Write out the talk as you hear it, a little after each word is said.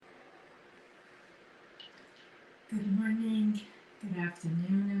Good morning, good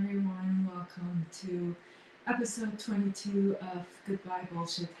afternoon, everyone. Welcome to episode 22 of Goodbye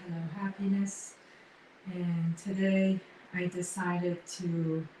Bullshit, Hello Happiness. And today I decided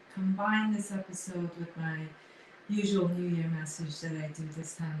to combine this episode with my usual New Year message that I do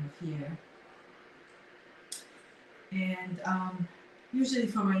this time of year. And usually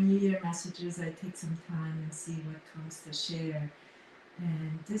for my New Year messages, I take some time and see what comes to share.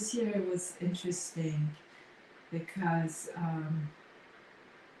 And this year it was interesting because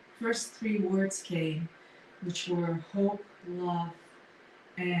first three words came, which were hope, love,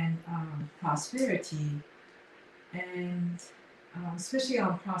 and prosperity. And especially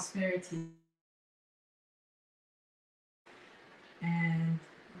on prosperity. And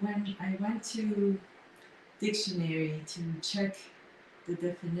when I went to dictionary to check the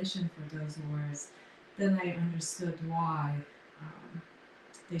definition for those words, then I understood why um,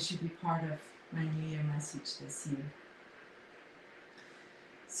 they should be part of my New Year message this year.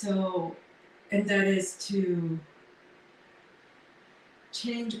 So, and that is to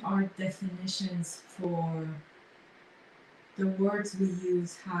change our definitions for the words we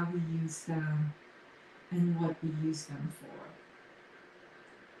use, how we use them, and what we use them for.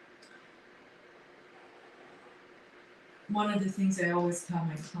 One of the things I always tell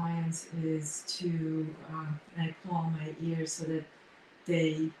my clients is to, and I pull on my ears so that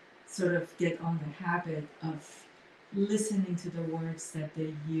they sort of get on the habit of listening to the words that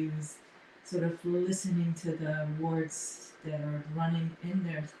they use, sort of listening to the words that are running in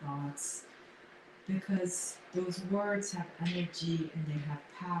their thoughts, because those words have energy and they have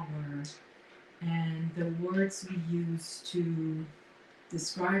power. And the words we use to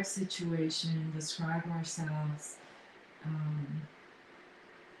describe situation, describe ourselves, um,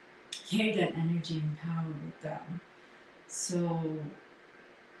 carry that energy and power with them. So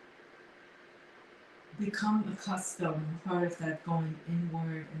become accustomed. Part of that going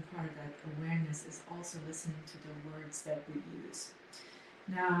inward and part of that awareness is also listening to the words that we use.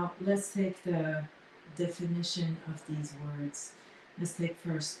 Now, let's take the definition of these words. Let's take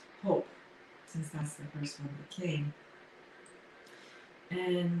first hope, since that's the first one that came.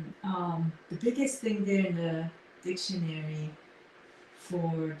 And the biggest thing there in the dictionary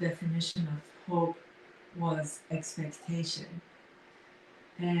for definition of hope was expectation.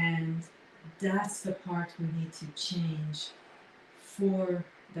 And that's the part we need to change for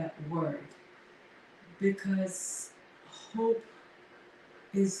that word, because hope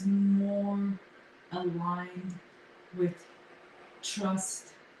is more aligned with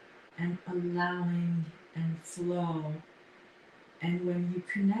trust and allowing and flow. And when you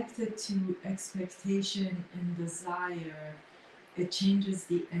connect it to expectation and desire, it changes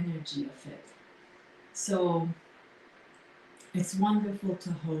the energy of it. So it's wonderful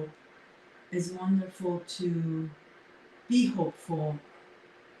to hope. It's wonderful to be hopeful.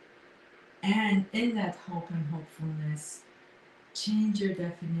 And in that hope and hopefulness, change your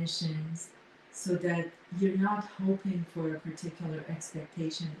definitions so that you're not hoping for a particular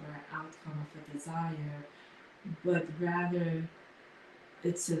expectation or an outcome of a desire, but rather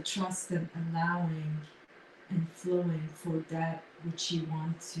it's a trust and allowing and flowing for that which you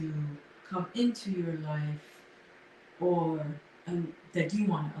want to come into your life, or that you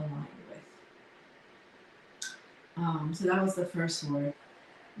want to align with. So that was the first word.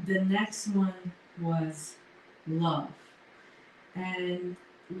 The next one was love. And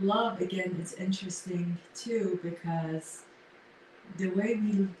love, again, it's interesting too, because the way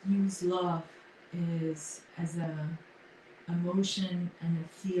we use love is as a emotion and a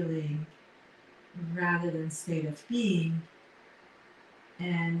feeling rather than state of being.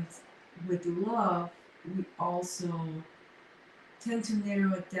 And with love, we also tend to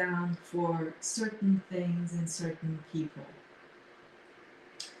narrow it down for certain things and certain people.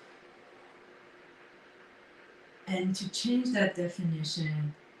 And to change definition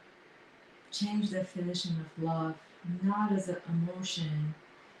of love, not as an emotion.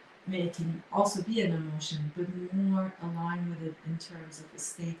 I mean, it can also be an emotion, but more aligned with it in terms of a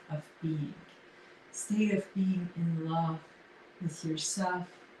state of being. State of being in love with yourself,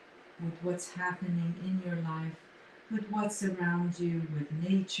 with what's happening in your life, with what's around you, with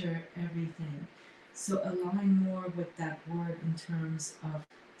nature, everything. So align more with that word in terms of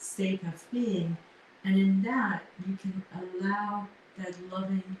state of being. And in that, you can allow that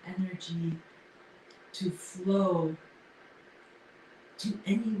loving energy to flow to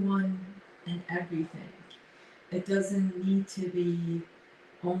anyone and everything. It doesn't need to be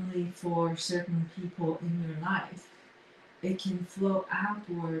only for certain people in your life. It can flow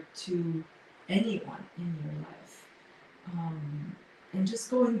outward to anyone in your life. And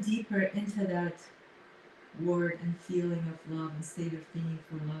just going deeper into that word and feeling of love and state of being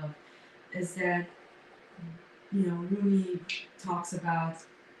for love is that, Rumi talks about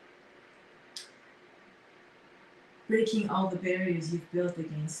breaking all the barriers you've built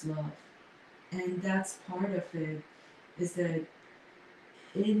against love. And that's part of it, is that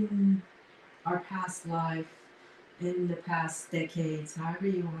in our past life, in the past decades, however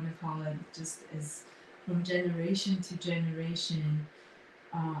you want to call it, just as from generation to generation,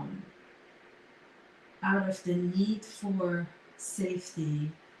 um, out of the need for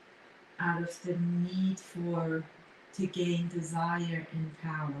safety, out of the need for to gain desire and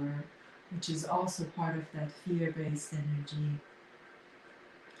power, which is also part of that fear-based energy.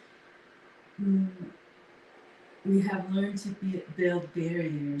 We have learned to build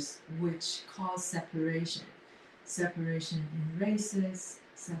barriers which cause separation. Separation in races,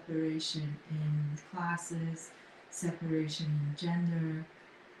 separation in classes, separation in gender,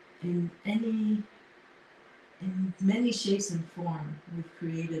 in any in many shapes and form we've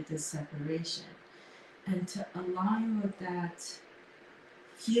created this separation. And to align with that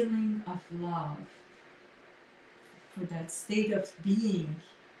feeling of love, for that state of being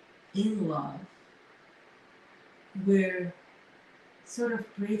in love, we're sort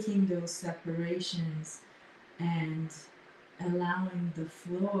of breaking those separations and allowing the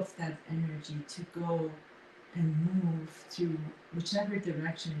flow of that energy to go and move to whichever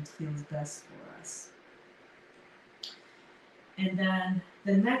direction it feels best for us. And then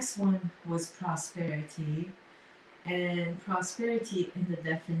the next one was prosperity. And prosperity in the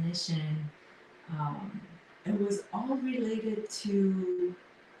definition, um, it was all related to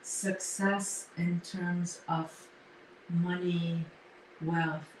success in terms of money,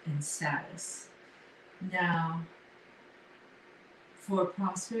 wealth, and status. Now, for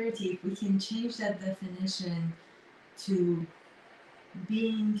prosperity, if we can change that definition to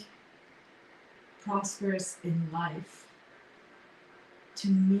being prosperous in life, to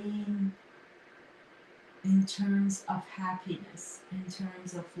mean in terms of happiness, in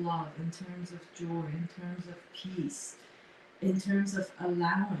terms of love, in terms of joy, in terms of peace, in terms of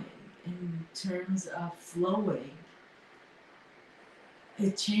allowing, in terms of flowing,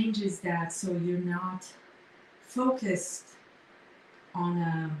 it changes that so you're not focused on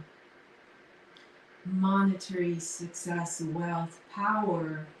a monetary success, wealth,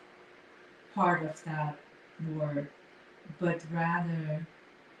 power part of that word, but rather,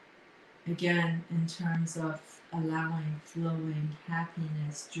 again, in terms of allowing, flowing,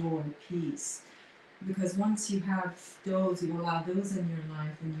 happiness, joy, peace. Because once you have those, you allow those in your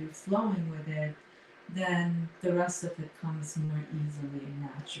life and you're flowing with it, then the rest of it comes more easily and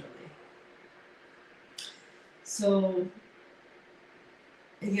naturally. So,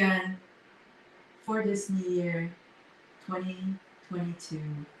 again, for this new year, 2022,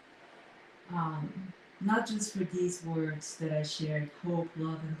 not just for these words that I shared, hope,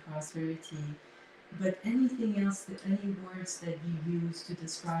 love, and prosperity, but anything else, any words that you use to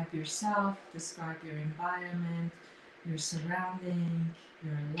describe yourself, describe your environment, your surrounding,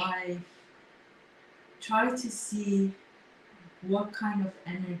 your life, try to see what kind of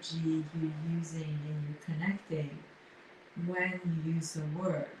energy you're using and you're connecting when you use the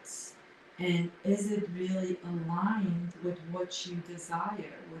words. And is it really aligned with what you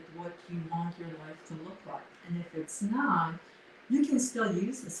desire, with what you want your life to look like? And if it's not, you can still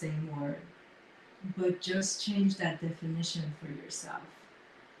use the same word, but just change that definition for yourself.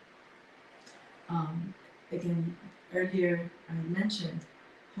 Um, Again, earlier I mentioned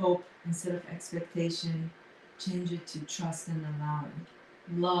hope instead of expectation, change it to trust and allowing.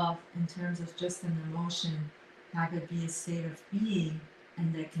 Love, in terms of just an emotion, have it be a state of being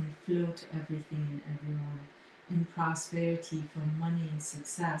and that can flow to everything and everyone. In prosperity, for money and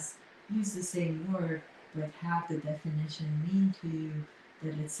success, use the same word, but have the definition mean to you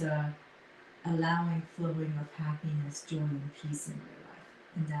that it's a allowing flowing of happiness, joy, and peace in your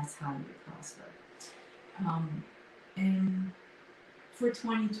life. And that's how you prosper. Um, and for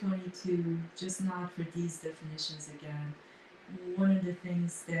 2022, just not for these definitions again, one of the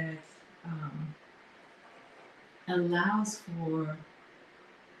things that um, allows for,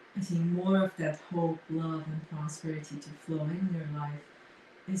 I think, more of that hope, love, and prosperity to flow in your life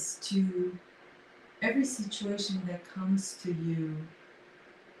is to every situation that comes to you,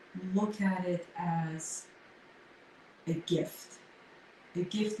 look at it as a gift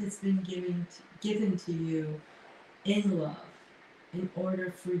that's been given to you in love, in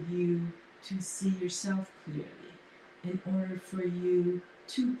order for you to see yourself clearly, in order for you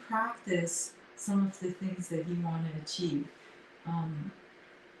to practice some of the things that you want to achieve. Um,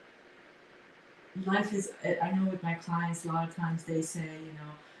 Life is, I know with my clients, a lot of times they say,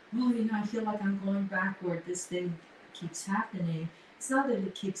 well, I feel like I'm going backward. This thing keeps happening. It's not that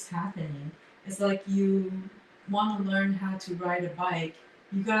it keeps happening. It's like you want to learn how to ride a bike,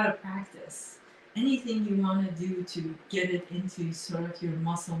 you got to practice. Anything you want to do to get it into sort of your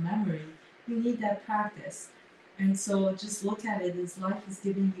muscle memory, you need that practice. And so just look at it as life is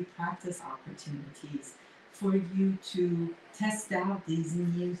giving you practice opportunities for you to test out these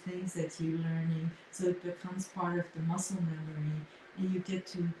new things that you're learning so it becomes part of the muscle memory and you get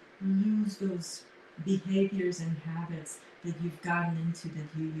to use those behaviors and habits that you've gotten into that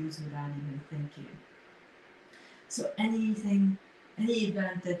you use without even thinking. So anything, any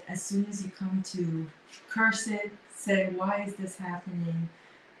event that as soon as you come to curse it, say, why is this happening?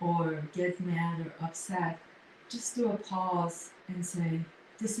 Or get mad or upset, just do a pause and say,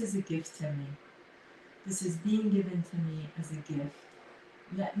 this is a gift to me. This is being given to me as a gift.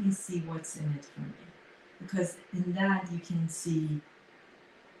 Let me see what's in it for me. Because in that you can see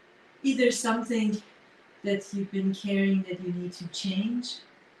either something that you've been carrying that you need to change,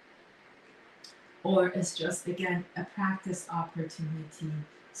 or it's just again a practice opportunity,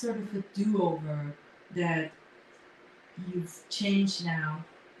 sort of a do-over that you've changed now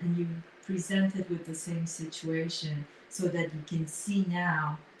and you presented with the same situation so that you can see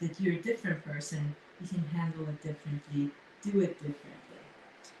now that you're a different person, you can handle it differently, do it differently.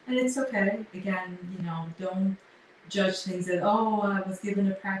 And it's okay. Again, don't judge things that, oh, I was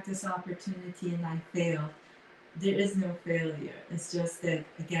given a practice opportunity and I failed. There is no failure. It's just that,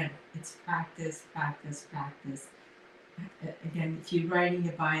 again, it's practice, practice, practice. Again, if you're riding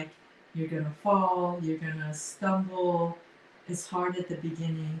a bike, you're going to fall, you're going to stumble. It's hard at the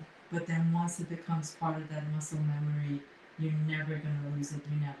beginning, but then once it becomes part of that muscle memory, you're never going to lose it.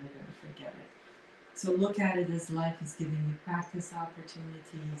 You're never going to forget it. So look at it as life is giving you practice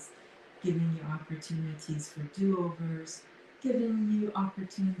opportunities, giving you opportunities for do overs, giving you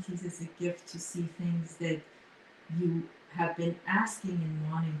opportunities as a gift to see things that you have been asking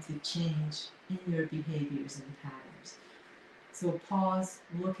and wanting to change in your behaviors and patterns. So pause,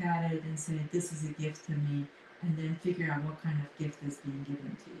 look at it, and say, this is a gift to me, and then figure out what kind of gift is being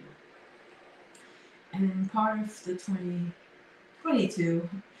given to you. And part of the 2022,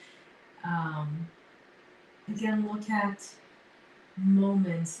 um, again, look at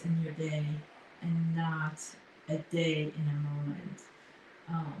moments in your day and not a day in a moment.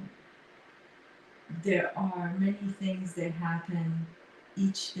 Um, there are many things that happen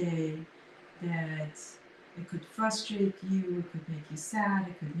each day that it could frustrate you, it could make you sad,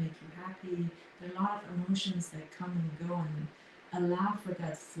 it could make you happy. There are a lot of emotions that come and go, and allow for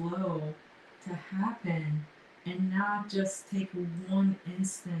that flow to happen and not just take one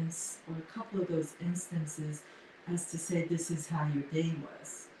instance or a couple of those instances as to say this is how your day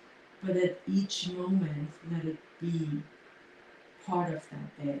was. But at each moment, let it be part of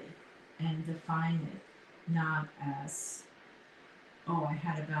that day and define it not as, oh, I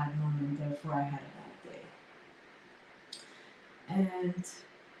had a bad moment, therefore I had a bad day. And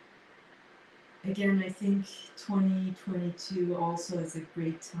again, I think 2022 also is a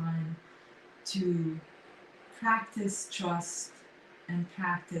great time to practice trust and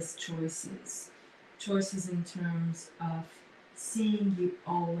practice choices. Choices in terms of seeing you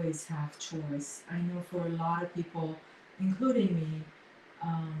always have choice. I know for a lot of people, including me,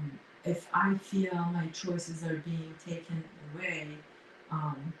 if I feel my choices are being taken away,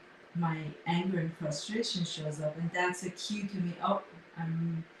 um, my anger and frustration shows up, and that's a cue to me. Oh,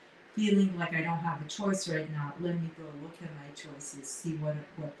 I'm feeling like I don't have a choice right now. Let me go look at my choices, see what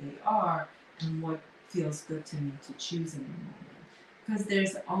they are, and what feels good to me to choose in the moment. Because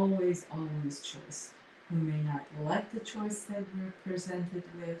there's always choice. We may not like the choice that we're presented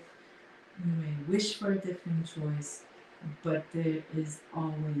with. We may wish for a different choice, but there is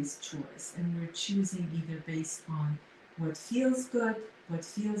always choice. And we're choosing either based on what feels good, what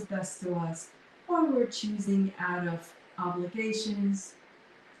feels best to us, or we're choosing out of obligations,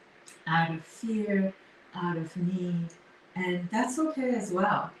 out of fear, out of need. And that's okay as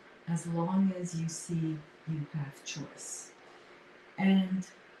well, as long as you see you have choice. And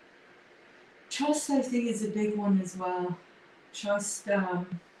trust, I think, is a big one as well. Trust, it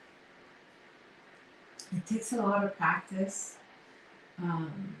takes a lot of practice.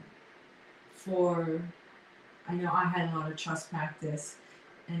 Um, for I know I had a lot of trust practice,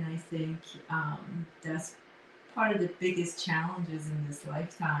 and I think that's part of the biggest challenges in this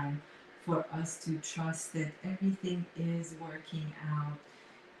lifetime for us to trust that everything is working out.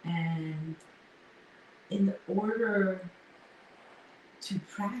 And in order to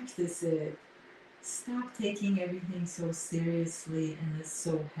practice it, stop taking everything so seriously and it's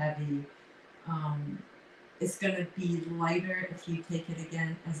so heavy. Um, it's going to be lighter if you take it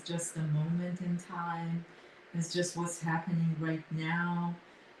again as just a moment in time, as just what's happening right now,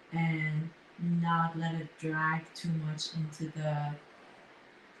 and not let it drag too much into the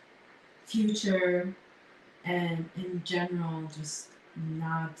future, and in general just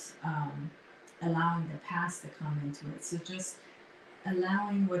not allowing the past to come into it. So just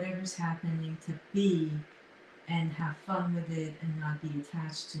allowing whatever's happening to be and have fun with it and not be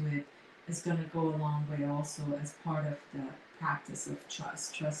attached to it is going to go a long way also as part of the practice of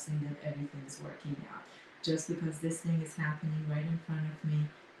trust, trusting that everything's working out. Just because this thing is happening right in front of me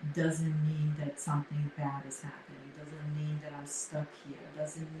doesn't mean that something bad is happening, doesn't mean that I'm stuck here,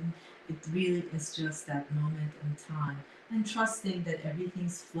 doesn't mean, it really is just that moment in time, and trusting that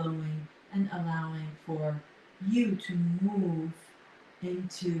everything's flowing and allowing for you to move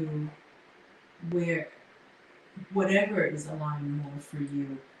into where whatever is aligned more for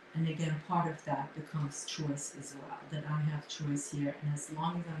you. And again, part of that becomes choice as well. That I have choice here, and as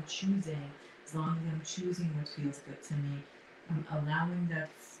long as I'm choosing, as long as I'm choosing what feels good to me, I'm allowing that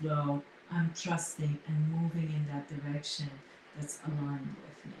flow. I'm trusting and moving in that direction that's aligned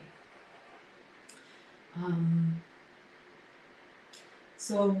with me. Um,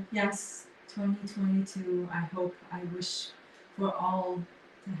 so yes, 2022. I wish for all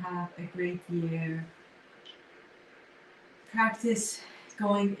to have a great year. Practice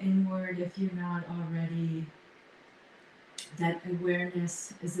going inward if you're not already. That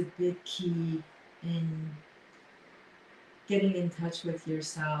awareness is a big key in getting in touch with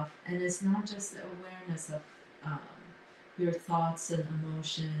yourself. And it's not just the awareness of um, your thoughts and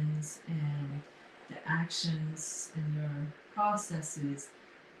emotions and the actions and your processes,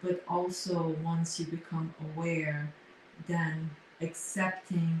 but also once you become aware, then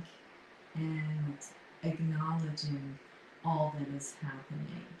accepting and acknowledging all that is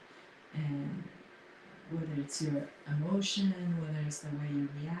happening, and whether it's your emotion, whether it's the way you're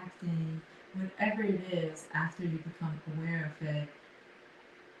reacting, whatever it is, after you become aware of it,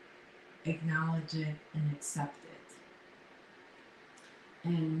 acknowledge it and accept it.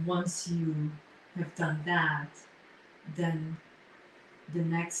 And once you have done that, then the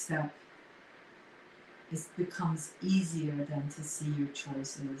next step is becomes easier than to see your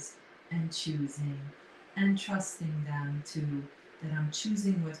choices and choosing and trusting them to that I'm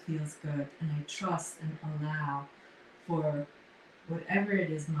choosing what feels good, and I trust and allow for whatever it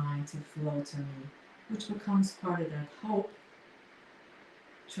is mine to flow to me, which becomes part of that hope,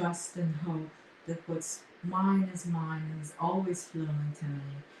 trust and hope that what's mine and is always flowing to me,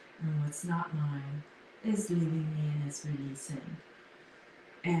 and what's not mine is leaving me and is releasing.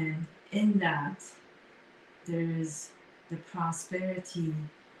 And in that, there is the prosperity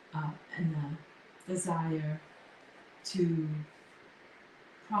and the desire to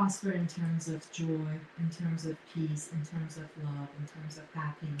prosper in terms of joy, in terms of peace, in terms of love, in terms of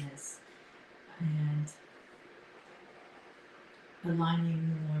happiness, and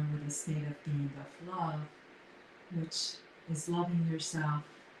aligning more with a state of being of love, which is loving yourself,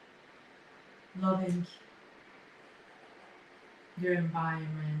 loving your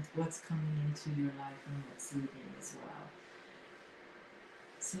environment, what's coming into your life, and what's leaving as well.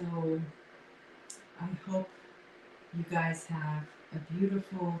 So I hope you guys have a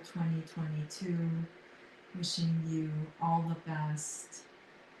beautiful 2022. Wishing you all the best,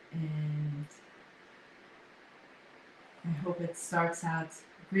 and I hope it starts out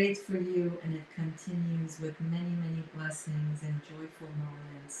great for you and it continues with many, many blessings and joyful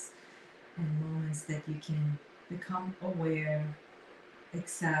moments, and moments that you can become aware,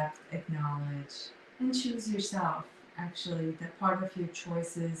 accept, acknowledge, and choose yourself. Actually, that part of your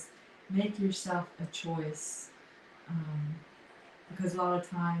choices, make yourself a choice. Um, because a lot of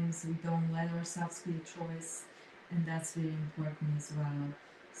times we don't let ourselves be a choice, and that's really important as well.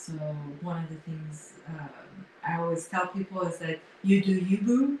 So one of the things I always tell people is that you do you,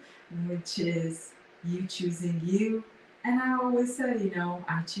 boo, which is you choosing you. And I always say,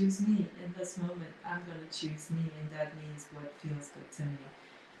 I choose me in this moment. I'm going to choose me, and that means what feels good to me.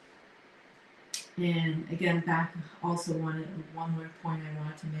 And again, back also one more point I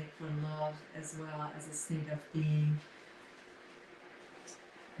wanted to make for love as well as a state of being.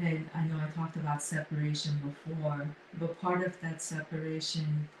 And I know I talked about separation before, but part of that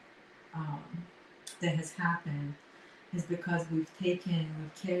separation um, that has happened is because we've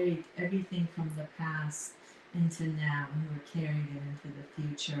carried everything from the past into now, and we're carrying it into the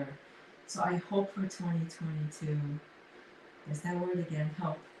future. So I hope for 2022, there's that word again,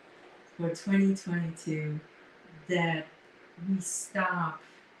 hope, for 2022, that we stop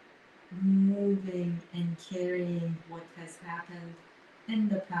moving and carrying what has happened in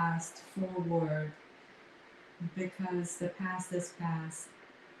the past forward, because the past is past,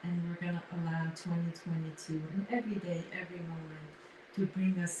 and we're going to allow 2022 and every day, every moment to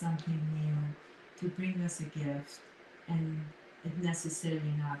bring us something new, to bring us a gift, and it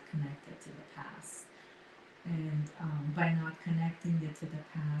necessarily not connected to the past. And by not connecting it to the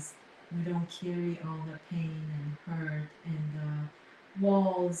past, we don't carry all the pain and hurt and the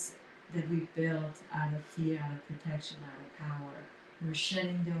walls that we built out of fear, out of protection, out of power. We're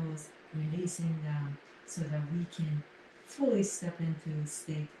shedding those, releasing them, so that we can fully step into a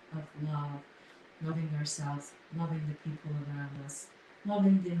state of love, loving ourselves, loving the people around us,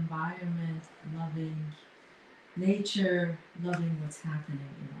 loving the environment, loving nature, loving what's happening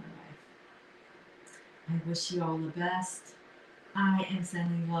in our life. I wish you all the best. I am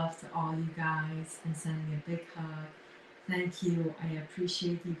sending love to all you guys and sending a big hug. Thank you. I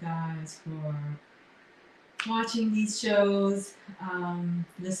appreciate you guys for watching these shows,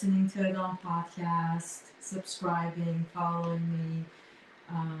 listening to it on podcast, subscribing, following me.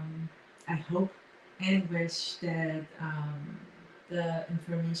 I hope and wish that the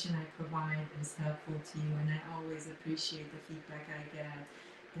information I provide is helpful to you, and I always appreciate the feedback I get,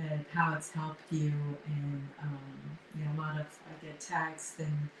 that how it's helped you, and a lot of I get texts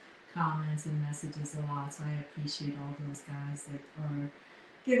and comments and messages a lot, so I appreciate all those guys that are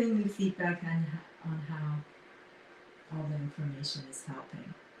giving me feedback on how all the information is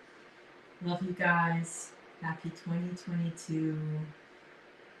helping. Love you guys. Happy 2022.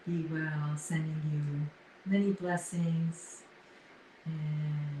 Be well. Sending you many blessings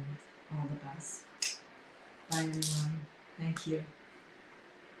and all the best. Bye, everyone. Thank you.